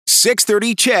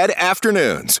6:30 CHED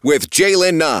Afternoons with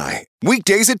Jaylen Nye.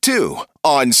 Weekdays at 2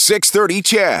 on 6:30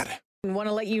 CHED. I want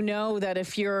to let you know that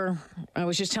I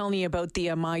was just telling you about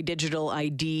the My Digital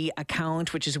ID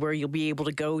account, which is where you'll be able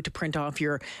to go to print off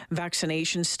your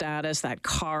vaccination status, that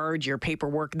card, your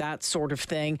paperwork, that sort of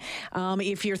thing.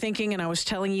 If you're thinking, and I was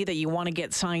telling you that you want to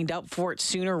get signed up for it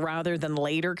sooner rather than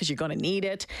later because you're going to need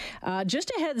it,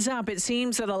 just a heads up, it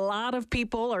seems that a lot of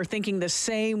people are thinking the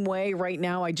same way right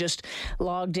now. I just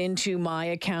logged into my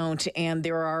account and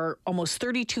there are almost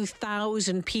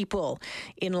 32,000 people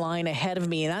in line ahead of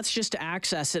me, and that's just to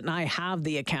access it, and I have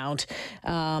the account,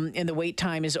 and the wait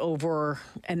time is over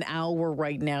an hour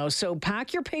right now. So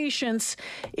pack your patience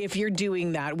if you're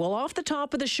doing that. Well, off the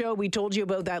top of the show, we told you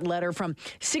about that letter from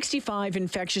 65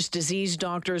 infectious disease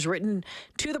doctors written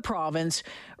to the province,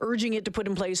 urging it to put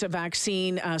in place a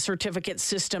vaccine certificate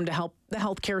system to help the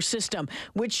healthcare system,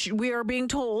 which we are being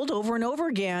told over and over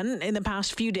again in the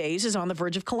past few days is on the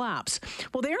verge of collapse.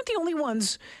 Well, they aren't the only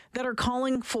ones that are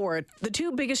calling for it. The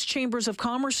two biggest chambers of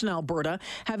commerce in Alberta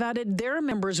have added their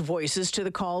members' voices to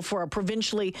the call for a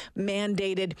provincially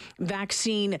mandated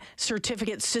vaccine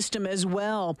certificate system as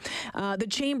well. The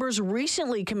chambers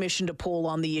recently commissioned a poll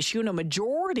on the issue, and a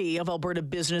majority of Alberta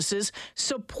businesses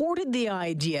supported the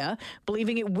idea,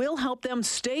 believing it will help them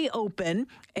stay open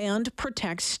and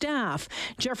protect staff.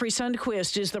 Jeffrey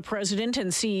Sundquist is the president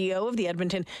and CEO of the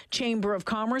Edmonton Chamber of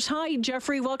Commerce. Hi,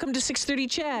 Jeffrey. Welcome to 6:30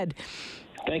 CHED.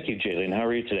 Thank you, Jaylen. How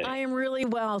are you today? I am really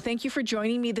well. Thank you for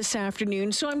joining me this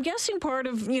afternoon. So I'm guessing part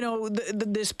of,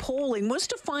 this polling was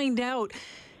to find out,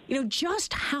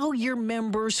 just how your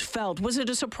members felt. Was it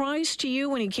a surprise to you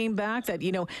when he came back that,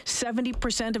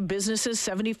 70% of businesses,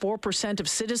 74% of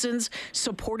citizens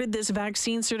supported this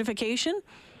vaccine certification?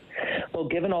 Well,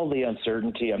 given all the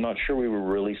uncertainty, I'm not sure we were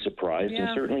really surprised. Yeah. And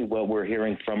certainly what we're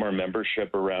hearing from our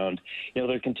membership around,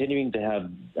 they're continuing to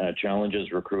have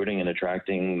challenges recruiting and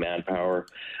attracting manpower,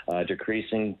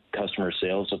 decreasing customer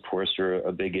sales, of course, are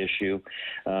a big issue.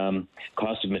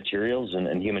 Cost of materials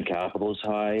and human capital is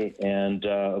high. And,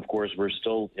 of course, we're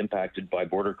still impacted by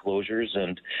border closures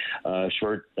and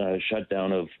short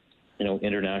shutdown of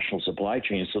international supply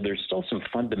chains. So there's still some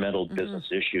fundamental business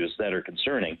issues that are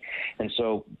concerning. And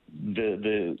so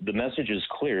the message is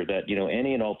clear that,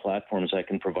 any and all platforms that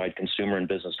can provide consumer and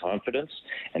business confidence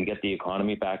and get the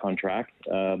economy back on track,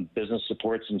 business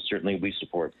supports, and certainly we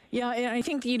support. Yeah, and I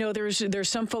think, there's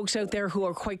some folks out there who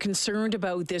are quite concerned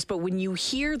about this, but when you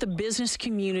hear the business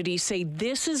community say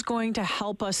this is going to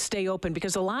help us stay open,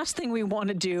 because the last thing we want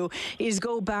to do is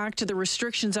go back to the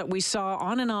restrictions that we saw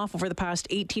on and off over the past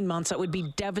 18 months. That would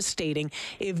be devastating.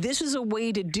 If this is a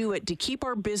way to do it, to keep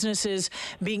our businesses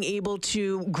being able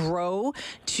to grow,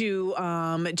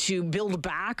 to build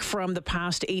back from the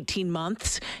past 18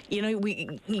 months,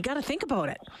 you got to think about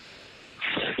it.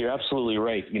 You're absolutely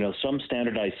right. Some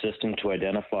standardized system to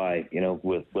identify,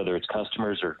 with whether it's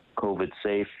customers or COVID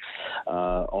safe,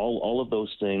 all of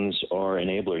those things are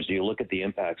enablers. You look at the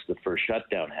impacts the first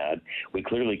shutdown had. We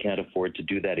clearly can't afford to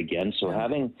do that again. So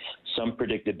having some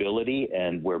predictability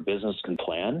and where business can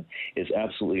plan is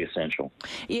absolutely essential.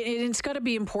 It's got to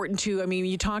be important too. I mean,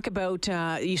 you talk about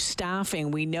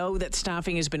staffing. We know that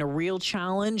staffing has been a real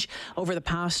challenge over the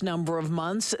past number of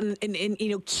months,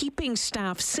 and keeping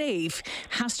staff safe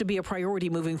has to be a priority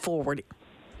moving forward.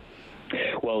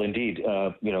 Well, indeed,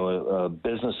 a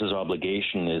business's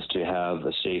obligation is to have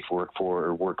a safe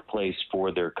workplace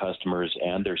for their customers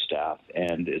and their staff,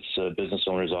 and it's a business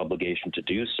owner's obligation to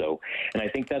do so. And I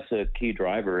think that's a key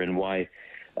driver in why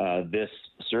this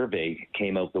survey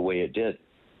came out the way it did.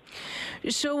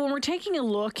 So when we're taking a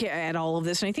look at all of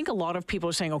this, and I think a lot of people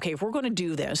are saying, okay, if we're going to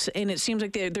do this, and it seems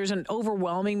like there's an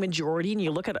overwhelming majority, and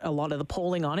you look at a lot of the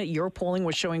polling on it, your polling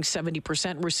was showing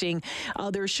 70%. We're seeing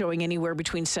others showing anywhere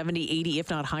between 70, 80, if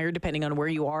not higher, depending on where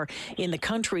you are in the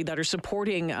country, that are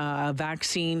supporting a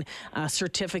vaccine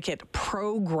certificate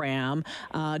program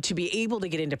to be able to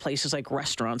get into places like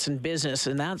restaurants and business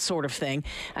and that sort of thing.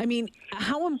 I mean,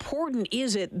 how important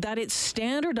is it that it's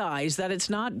standardized, that it's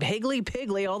not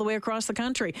higgly-piggly all the way across the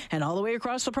country and all the way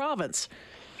across the province?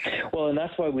 Well, and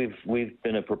that's why we've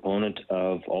been a proponent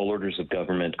of all orders of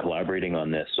government collaborating on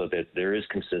this, so that there is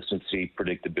consistency,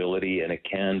 predictability, and it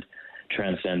can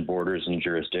transcend borders and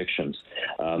jurisdictions.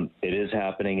 It is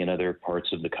happening in other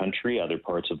parts of the country, other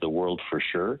parts of the world for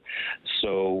sure.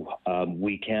 So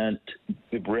we can't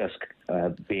risk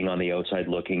being on the outside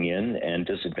looking in and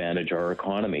disadvantage our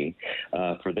economy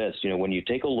for this. When you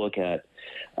take a look at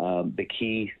the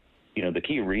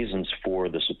key reasons for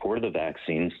the support of the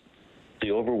vaccines,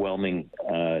 the overwhelming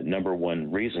number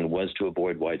one reason was to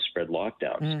avoid widespread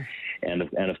lockdowns. And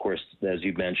of course, as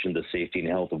you mentioned, the safety and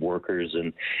health of workers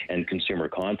and consumer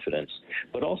confidence,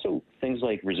 but also things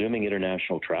like resuming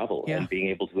international travel and being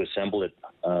able to assemble at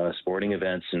sporting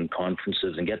events and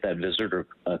conferences and get that visitor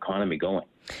economy going.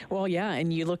 Well, yeah,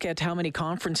 and you look at how many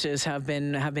conferences have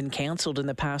been canceled in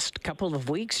the past couple of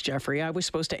weeks, Jeffrey. I was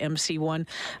supposed to MC one,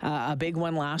 a big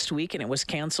one last week, and it was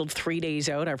canceled 3 days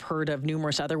out. I've heard of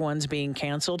numerous other ones being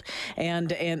canceled, and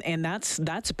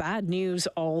that's bad news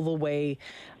all the way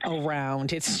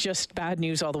around. It's just bad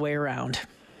news all the way around.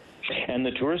 And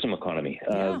the tourism economy.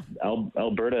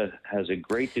 Alberta has a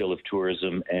great deal of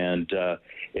tourism, and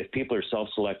if people are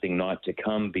self-selecting not to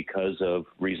come because of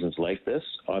reasons like this,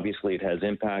 obviously it has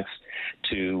impacts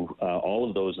to all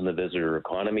of those in the visitor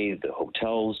economy, the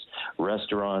hotels,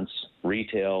 restaurants,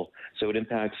 retail. So it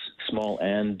impacts small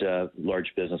and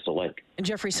large business alike.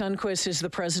 Jeffrey Sundquist is the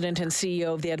president and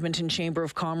CEO of the Edmonton Chamber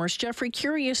of Commerce. Jeffrey,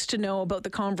 curious to know about the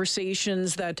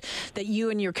conversations that you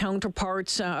and your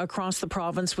counterparts across the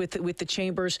province with the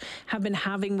chambers have been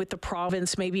having with the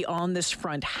province, maybe on this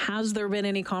front. Has there been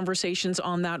any conversations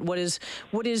on that? What is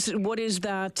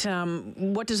that?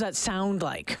 What does that sound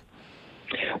like?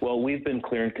 Well, we've been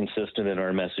clear and consistent in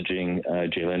our messaging,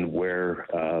 Jalen, where,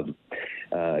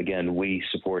 again, we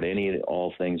support any and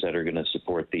all things that are going to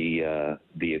support the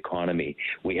economy.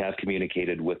 We have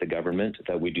communicated with the government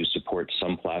that we do support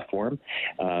some platform.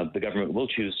 The government will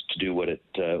choose to do what it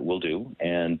will do,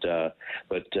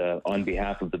 but on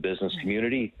behalf of the business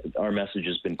community, our message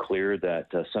has been clear that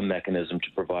some mechanism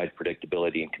to provide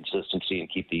predictability and consistency and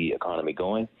keep the economy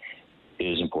going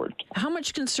is important. How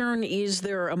much concern is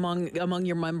there among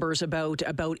your members about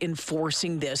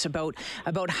enforcing this, about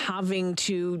having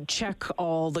to check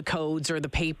all the codes or the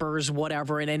papers,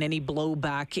 whatever, and any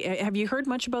blowback? Have you heard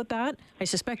much about that? I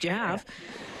suspect you have.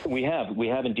 We have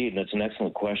indeed, and that's an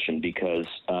excellent question, because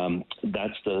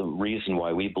that's the reason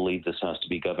why we believe this has to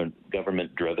be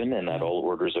government-driven, and that all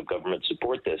orders of government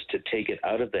support this, to take it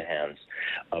out of the hands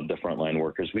of the frontline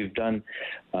workers. We've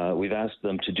asked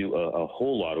them to do a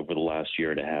whole lot over the last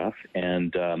year and a half,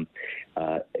 and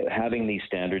having these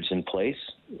standards in place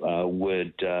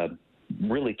would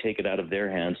really take it out of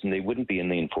their hands, and they wouldn't be in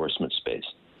the enforcement space.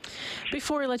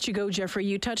 Before I let you go, Jeffrey,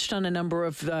 you touched on a number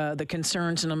of the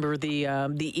concerns, a number of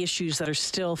the issues that are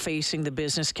still facing the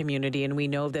business community, and we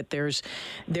know that there's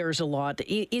a lot.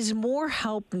 Is more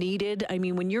help needed? I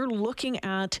mean, when you're looking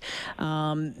at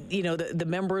the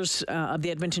members of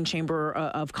the Edmonton Chamber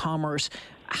of Commerce,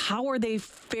 how are they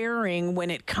faring when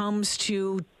it comes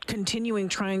to continuing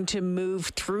trying to move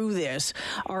through this?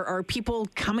 Are people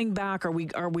coming back? Are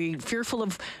we fearful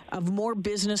of more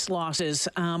business losses?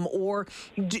 Or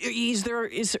is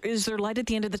there light at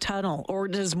the end of the tunnel? Or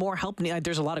does more help need?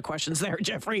 There's a lot of questions there,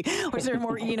 Jeffrey. Or is there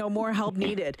more help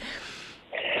needed?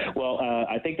 Well,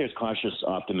 I think there's cautious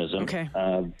optimism. Okay.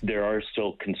 There are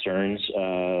still concerns,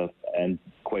 and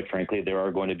quite frankly, there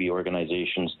are going to be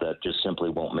organizations that just simply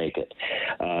won't make it.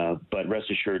 But rest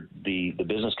assured, the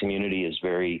business community is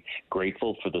very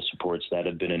grateful for the supports that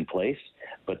have been in place,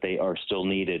 but they are still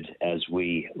needed as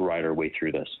we ride our way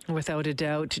through this. Without a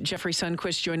doubt. Jeffrey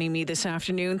Sundquist joining me this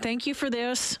afternoon. Thank you for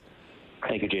this.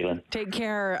 Thank you, Jalen. Take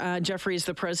care. Jeffrey is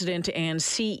the president and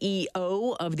CEO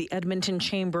of the Edmonton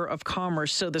Chamber of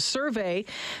Commerce. So the survey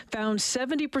found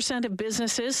 70% of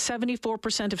businesses,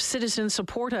 74% of citizens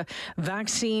support a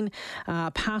vaccine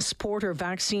passport or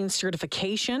vaccine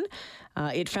certification.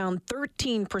 It found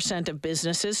 13% of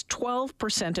businesses,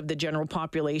 12% of the general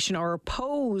population are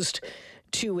opposed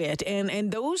to it, and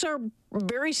those are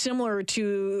very similar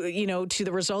to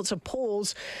the results of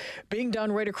polls being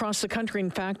done right across the country. In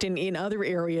fact, in other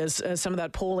areas, some of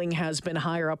that polling has been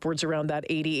higher, upwards around that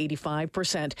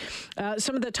 80-85%.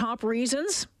 Some of the top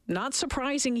reasons, not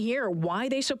surprising here, why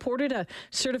they supported a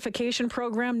certification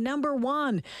program. Number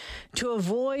one, to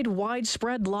avoid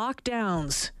widespread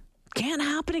lockdowns. Can't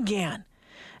happen again.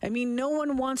 I mean, no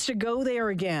one wants to go there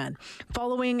again.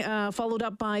 Followed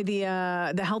up by the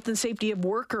health and safety of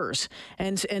workers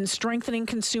and strengthening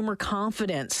consumer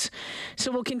confidence.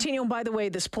 So we'll continue. And by the way,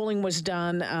 this polling was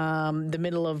done the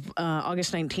middle of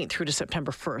August 19th through to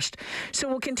September 1st. So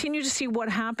we'll continue to see what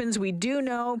happens. We do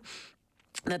know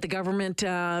that the government,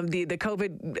 the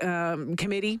COVID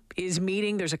committee is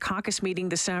meeting. There's a caucus meeting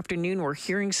this afternoon. We're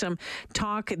hearing some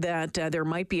talk that there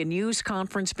might be a news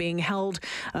conference being held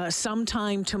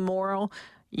sometime tomorrow.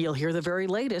 You'll hear the very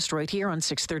latest right here on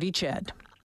 630 CHED.